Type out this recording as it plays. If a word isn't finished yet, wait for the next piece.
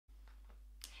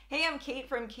Hey, I'm Kate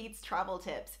from Kate's Travel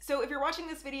Tips. So if you're watching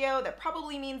this video, that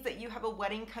probably means that you have a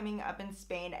wedding coming up in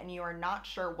Spain and you are not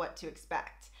sure what to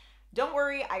expect. Don't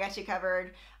worry, I got you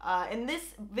covered. In this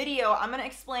video, I'm gonna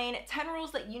explain 10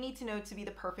 rules that you need to know to be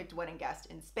the perfect wedding guest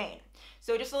in Spain.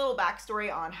 So just a little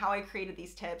backstory on how I created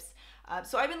these tips.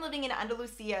 So I've been living in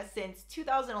Andalusia since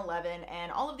 2011,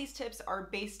 and all of these tips are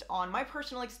based on my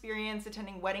personal experience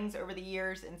attending weddings over the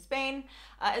years in Spain,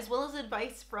 as well as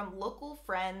advice from local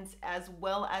friends, as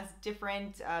well as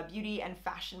different beauty and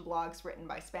fashion blogs written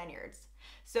by Spaniards.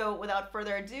 So without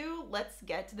further ado, let's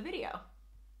get to the video.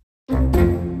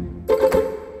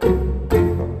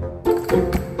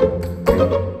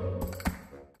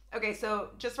 Okay, so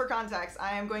just for context,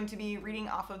 I am going to be reading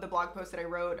off of the blog post that I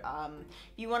wrote.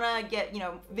 If you want to get,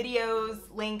 videos,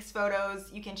 links,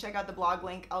 photos, you can check out the blog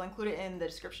link. I'll include it in the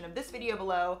description of this video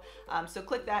below. So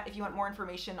click that if you want more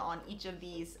information on each of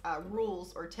these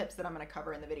rules or tips that I'm going to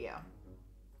cover in the video.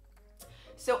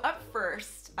 So up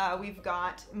first, we've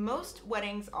got most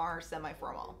weddings are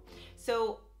semi-formal.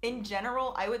 So in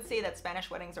general, I would say that Spanish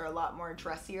weddings are a lot more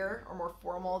dressier or more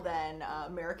formal than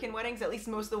American weddings. At least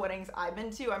most of the weddings I've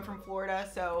been to. I'm from Florida,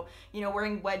 so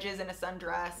wearing wedges and a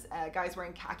sundress, guys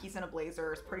wearing khakis and a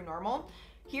blazer is pretty normal.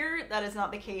 Here, that is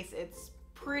not the case. It's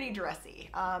pretty dressy.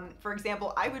 For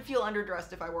example, I would feel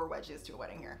underdressed if I wore wedges to a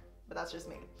wedding here, but that's just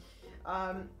me.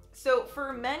 So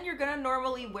for men, you're gonna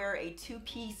normally wear a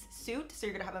two-piece suit, so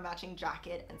you're gonna have a matching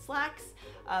jacket and slacks.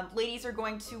 Ladies are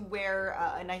going to wear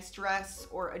a nice dress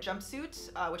or a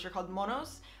jumpsuit, which are called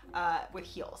monos, with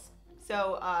heels.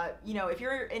 So if you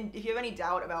have any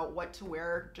doubt about what to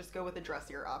wear, just go with the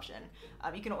dressier option.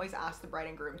 You can always ask the bride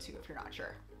and groom too if you're not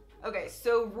sure. Okay,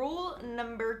 so rule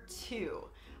number 2,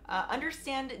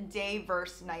 understand day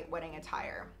versus night wedding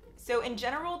attire. So in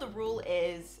general, the rule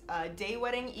is day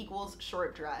wedding equals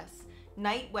short dress,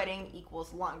 night wedding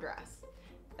equals long dress.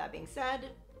 That being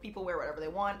said, people wear whatever they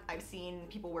want. I've seen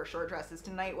people wear short dresses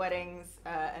to night weddings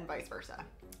and vice versa.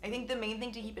 I think the main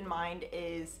thing to keep in mind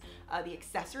is the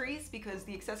accessories, because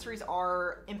the accessories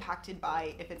are impacted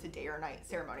by if it's a day or night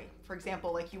ceremony. For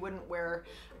example, like you wouldn't wear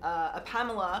a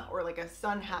Pamela or like a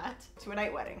sun hat to a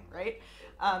night wedding, right?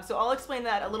 So I'll explain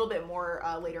that a little bit more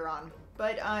later on.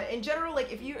 But in general,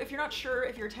 like if you're not sure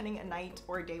if you're attending a night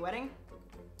or a day wedding,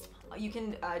 you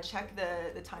can check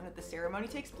the time that the ceremony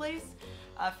takes place.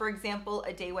 For example,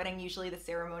 a day wedding, usually the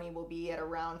ceremony will be at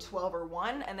around 12 or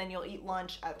 1, and then you'll eat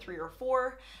lunch at 3 or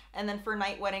 4. And then for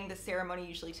night wedding, the ceremony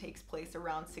usually takes place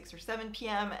around 6 or 7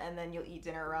 p.m., and then you'll eat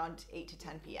dinner around 8 to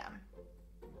 10 p.m.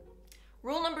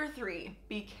 Rule number 3,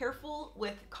 be careful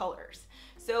with colors.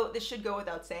 So this should go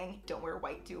without saying, don't wear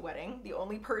white to a wedding. The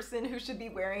only person who should be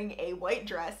wearing a white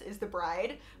dress is the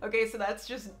bride. Okay, so that's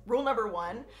just rule number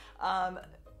 1.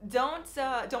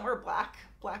 Don't wear black.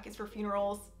 Black is for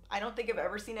funerals. I don't think I've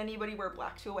ever seen anybody wear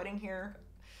black to a wedding here.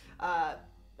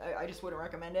 I just wouldn't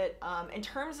recommend it. In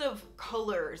terms of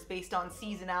colors based on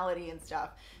seasonality and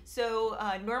stuff, so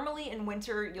normally in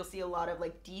winter you'll see a lot of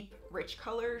like deep rich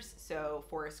colors, so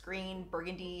forest green,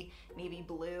 burgundy, navy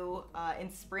blue. In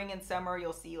spring and summer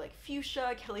you'll see like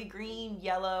fuchsia, Kelly green,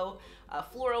 yellow,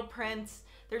 floral prints.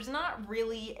 There's not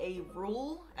really a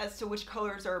rule as to which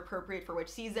colors are appropriate for which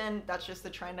season. That's just the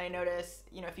trend I notice.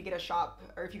 If you get a shop,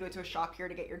 or if you go to a shop here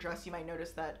to get your dress, you might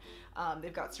notice that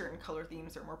they've got certain color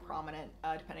themes that are more prominent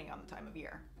depending on the time of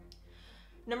year.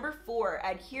 Number 4,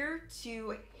 adhere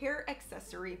to hair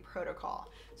accessory protocol.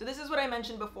 So this is what I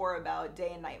mentioned before about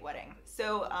day and night wedding.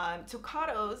 So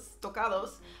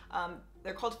tocados,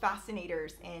 they're called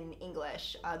fascinators in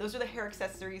English. Those are the hair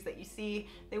accessories that you see.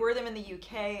 They wear them in the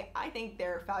UK. I think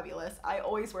they're fabulous. I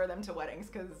always wear them to weddings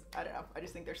because, I don't know, I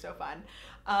just think they're so fun.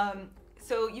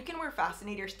 So you can wear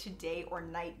fascinators to day or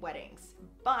night weddings,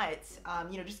 but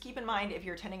just keep in mind if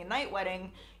you're attending a night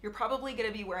wedding, you're probably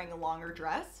gonna be wearing a longer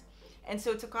dress. And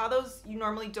so tocados, you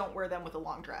normally don't wear them with a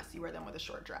long dress, you wear them with a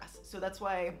short dress. So that's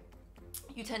why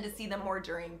you tend to see them more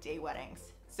during day weddings.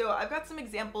 So I've got some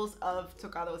examples of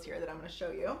tocados here that I'm gonna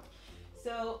show you.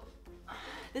 So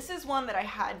this is one that I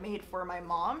had made for my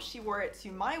mom. She wore it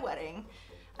to my wedding.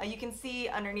 You can see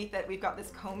underneath it, we've got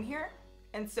this comb here.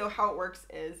 And so how it works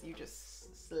is you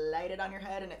just slide it on your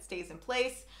head and it stays in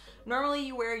place. Normally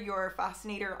you wear your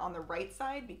fascinator on the right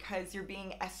side because you're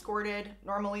being escorted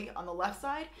normally on the left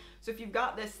side. So if you've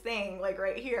got this thing like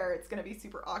right here, it's gonna be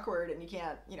super awkward and you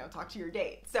can't, talk to your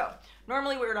date. So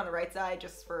normally wear it on the right side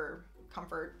just for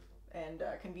comfort and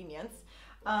convenience.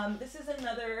 This is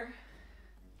another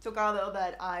tocado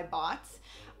that I bought.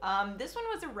 This one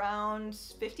was around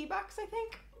 50 bucks, I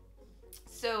think.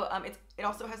 So it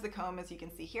also has the comb, as you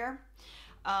can see here.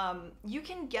 You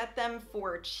can get them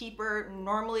for cheaper.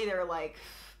 Normally they're like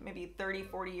maybe 30,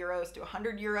 40 euros to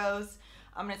 100 euros.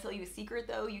 I'm gonna tell you a secret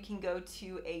though. You can go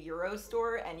to a Euro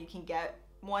store and you can get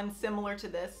one similar to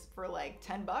this for like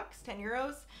 10 bucks, 10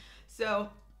 euros. So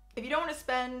if you don't want to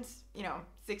spend,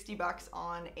 60 bucks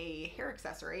on a hair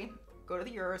accessory, go to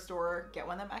the Euro store, get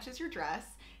one that matches your dress,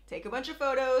 take a bunch of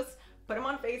photos, put them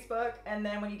on Facebook, and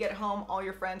then when you get home, all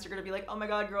your friends are gonna be like, oh my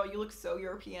God, girl, you look so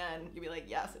European. You'll be like,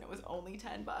 yes, and it was only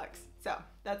 10 bucks. So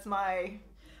that's my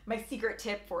secret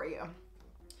tip for you.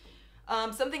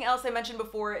 Something else I mentioned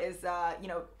before is,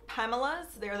 Pamela's.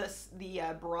 They're the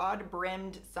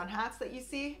broad-brimmed sun hats that you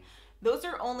see. Those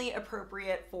are only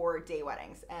appropriate for day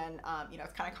weddings. And,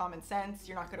 it's kind of common sense.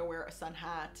 You're not going to wear a sun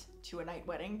hat to a night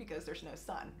wedding because there's no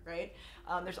sun, right?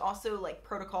 There's also like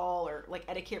protocol or like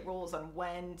etiquette rules on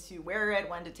when to wear it,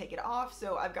 when to take it off.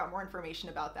 So I've got more information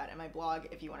about that in my blog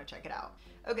if you want to check it out.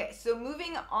 Okay, so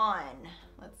moving on,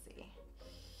 let's see.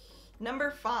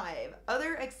 Number 5,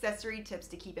 other accessory tips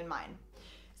to keep in mind.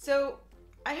 So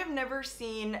I have never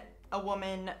seen a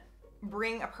woman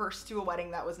bring a purse to a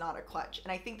wedding that was not a clutch.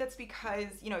 And I think that's because,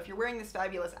 if you're wearing this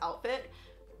fabulous outfit,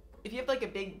 if you have like a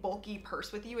big bulky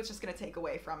purse with you, it's just gonna take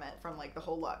away from it, from like the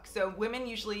whole look. So women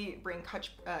usually bring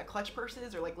clutch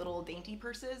purses or like little dainty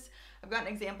purses. I've got an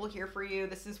example here for you.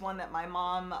 This is one that my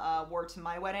mom wore to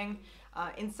my wedding.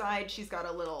 Inside, she's got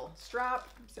a little strap,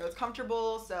 so it's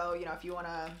comfortable. So, if you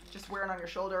wanna just wear it on your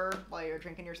shoulder while you're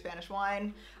drinking your Spanish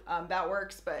wine, that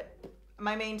works. But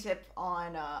my main tip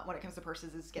on when it comes to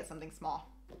purses is get something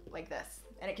small like this.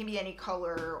 And it can be any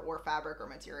color or fabric or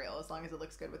material as long as it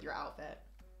looks good with your outfit.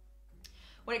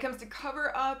 When it comes to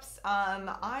cover-ups,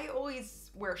 I always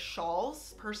wear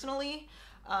shawls personally.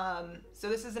 So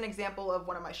this is an example of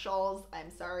one of my shawls.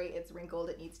 I'm sorry, it's wrinkled,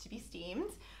 it needs to be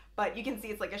steamed. But you can see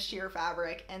it's like a sheer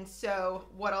fabric. And so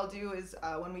what I'll do is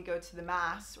when we go to the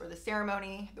mass or the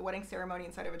ceremony, the wedding ceremony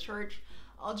inside of a church,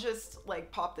 I'll just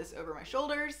like pop this over my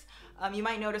shoulders. You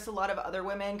might notice a lot of other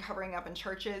women covering up in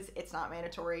churches. It's not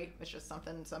mandatory, it's just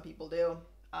something some people do.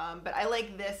 But I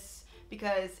like this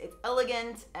because it's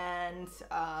elegant and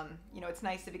it's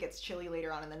nice if it gets chilly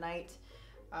later on in the night.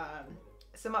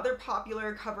 Some other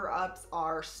popular cover-ups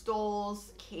are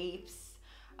stoles, capes.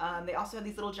 They also have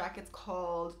these little jackets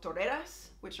called toreras,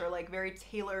 which are like very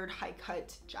tailored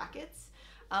high-cut jackets.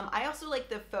 I also like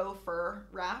the faux fur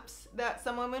wraps that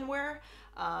some women wear,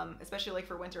 especially like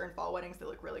for winter and fall weddings. They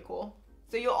look really cool.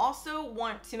 So you'll also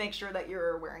want to make sure that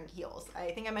you're wearing heels.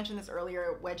 I think I mentioned this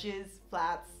earlier, wedges,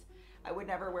 flats. I would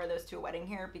never wear those to a wedding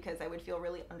here because I would feel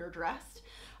really underdressed.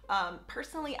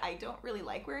 Personally, I don't really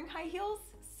like wearing high heels.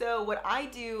 So what I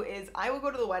do is I will go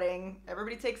to the wedding,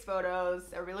 everybody takes photos,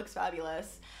 everybody looks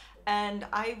fabulous, and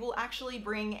I will actually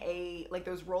bring like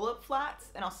those roll-up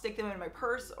flats and I'll stick them in my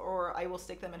purse or I will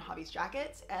stick them in hubby's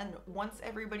jacket. And once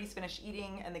everybody's finished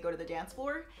eating and they go to the dance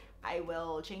floor, I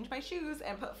will change my shoes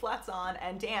and put flats on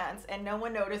and dance and no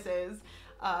one notices.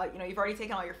 You've already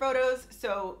taken all your photos.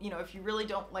 So, if you really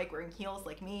don't like wearing heels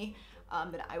like me,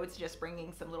 then I would suggest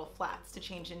bringing some little flats to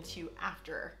change into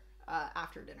after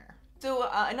dinner. So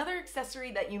another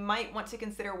accessory that you might want to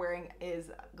consider wearing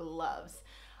is gloves.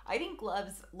 I think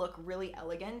gloves look really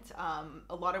elegant.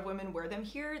 A lot of women wear them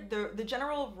here. The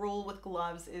general rule with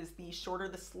gloves is the shorter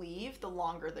the sleeve, the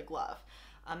longer the glove.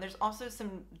 There's also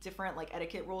some different like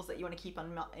etiquette rules that you want to keep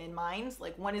in mind,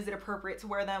 like when is it appropriate to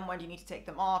wear them, when do you need to take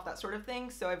them off, that sort of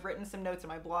thing. So I've written some notes in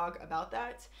my blog about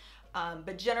that.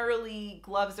 But generally,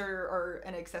 gloves are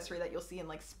an accessory that you'll see in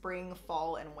like spring,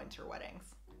 fall, and winter weddings.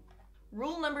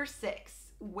 Rule number 6,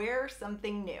 wear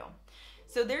something new.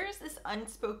 So there's this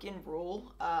unspoken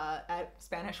rule at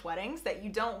Spanish weddings that you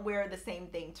don't wear the same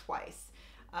thing twice.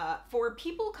 For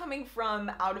people coming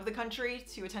from out of the country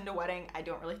to attend a wedding, I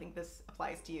don't really think this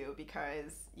applies to you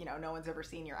because, no one's ever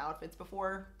seen your outfits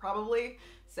before, probably.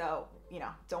 So,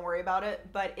 don't worry about it.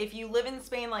 But if you live in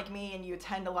Spain like me and you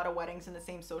attend a lot of weddings in the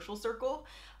same social circle,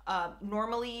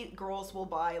 normally girls will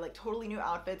buy like totally new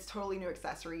outfits, totally new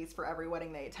accessories for every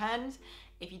wedding they attend.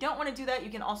 If you don't want to do that, you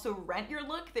can also rent your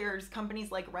look. There's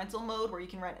companies like Rental Mode where you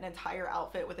can rent an entire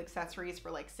outfit with accessories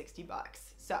for like 60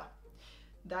 bucks. So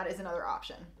that is another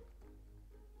option.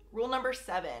 Rule number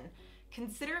 7,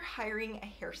 consider hiring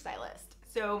a hairstylist.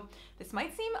 So this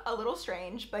might seem a little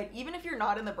strange, but even if you're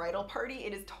not in the bridal party,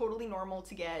 it is totally normal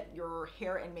to get your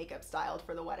hair and makeup styled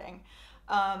for the wedding.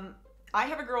 I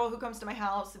have a girl who comes to my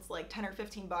house. It's like 10 or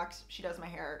 15 bucks. She does my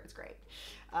hair. It's great.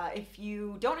 If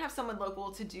you don't have someone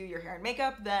local to do your hair and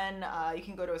makeup, then you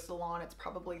can go to a salon. It's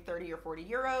probably 30 or 40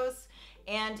 euros.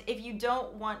 And if you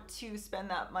don't want to spend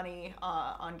that money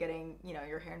on getting,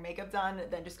 your hair and makeup done,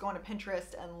 then just go onto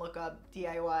Pinterest and look up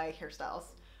DIY hairstyles.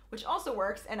 which also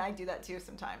works, and I do that too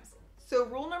sometimes. So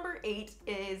rule number 8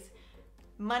 is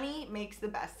money makes the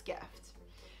best gift.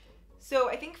 So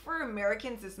I think for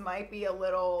Americans, this might be a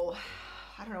little,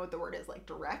 I don't know what the word is, like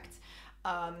direct.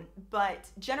 But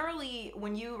generally,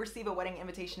 when you receive a wedding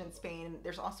invitation in Spain,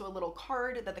 there's also a little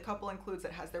card that the couple includes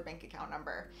that has their bank account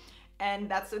number. And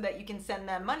that's so that you can send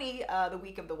them money the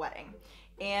week of the wedding.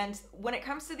 And when it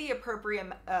comes to the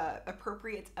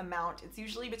appropriate amount, it's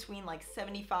usually between like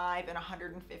 75 and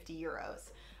 150 euros.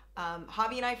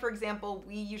 Javi and I, for example,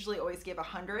 we usually always give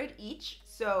 100 each.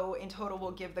 So in total,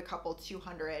 we'll give the couple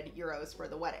 200 euros for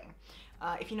the wedding.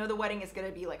 If you know the wedding is going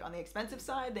to be like on the expensive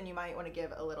side, then you might want to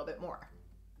give a little bit more.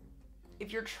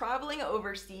 If you're traveling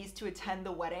overseas to attend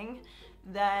the wedding,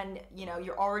 then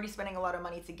you're already spending a lot of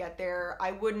money to get there.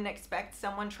 I wouldn't expect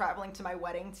someone traveling to my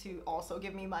wedding to also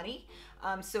give me money.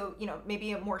 So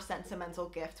maybe a more sentimental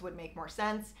gift would make more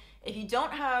sense. If you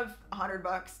don't have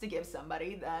 $100 to give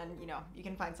somebody, then you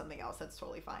can find something else. That's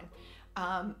totally fine.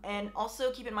 And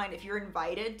also keep in mind, if you're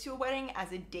invited to a wedding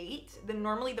as a date, then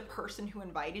normally the person who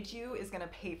invited you is going to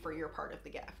pay for your part of the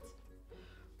gift.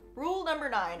 Rule number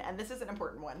 9, and this is an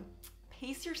important one,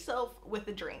 pace yourself with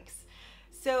the drinks.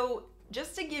 So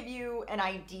just to give you an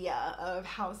idea of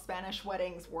how Spanish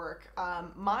weddings work,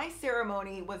 my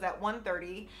ceremony was at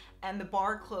 1:30 and the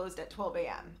bar closed at 12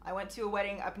 a.m. I went to a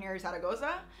wedding up near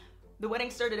Zaragoza. The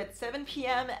wedding started at 7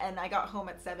 p.m. and I got home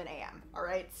at 7 a.m. All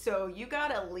right, so you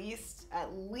got at least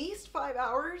 5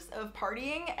 hours of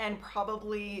partying and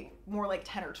probably more like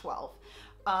 10 or 12.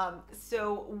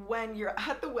 So when you're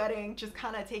at the wedding, just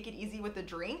kind of take it easy with the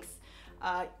drinks.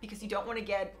 Because you don't want to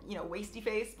get, wasty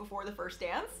face before the first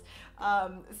dance.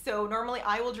 So normally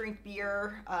I will drink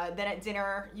beer, then at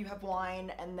dinner you have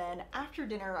wine, and then after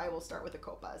dinner I will start with the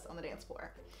copas on the dance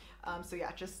floor. So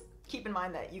yeah, just keep in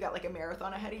mind that you got like a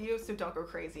marathon ahead of you, so don't go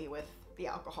crazy with the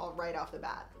alcohol right off the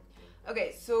bat.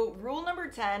 Okay, so rule number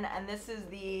 10, and this is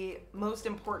the most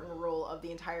important rule of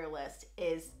the entire list,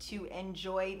 is to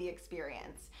enjoy the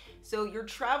experience. So you're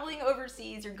traveling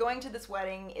overseas, you're going to this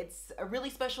wedding, it's a really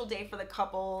special day for the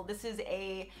couple. This is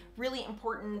a really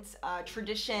important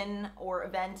tradition or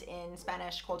event in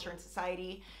Spanish culture and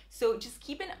society. So just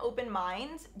keep an open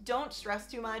mind. Don't stress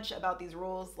too much about these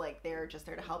rules, like they're just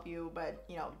there to help you, but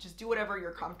just do whatever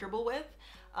you're comfortable with.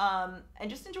 And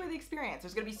just enjoy the experience.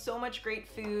 There's gonna be so much great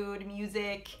food,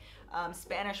 music,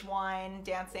 Spanish wine,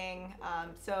 dancing.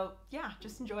 So yeah,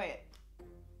 just enjoy it.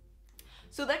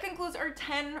 So that concludes our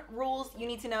 10 rules you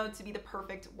need to know to be the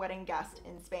perfect wedding guest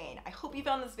in Spain. I hope you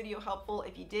found this video helpful.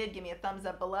 If you did, give me a thumbs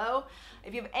up below.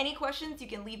 If you have any questions, you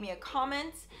can leave me a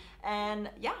comment. And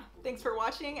yeah, thanks for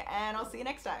watching, and I'll see you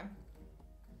next time.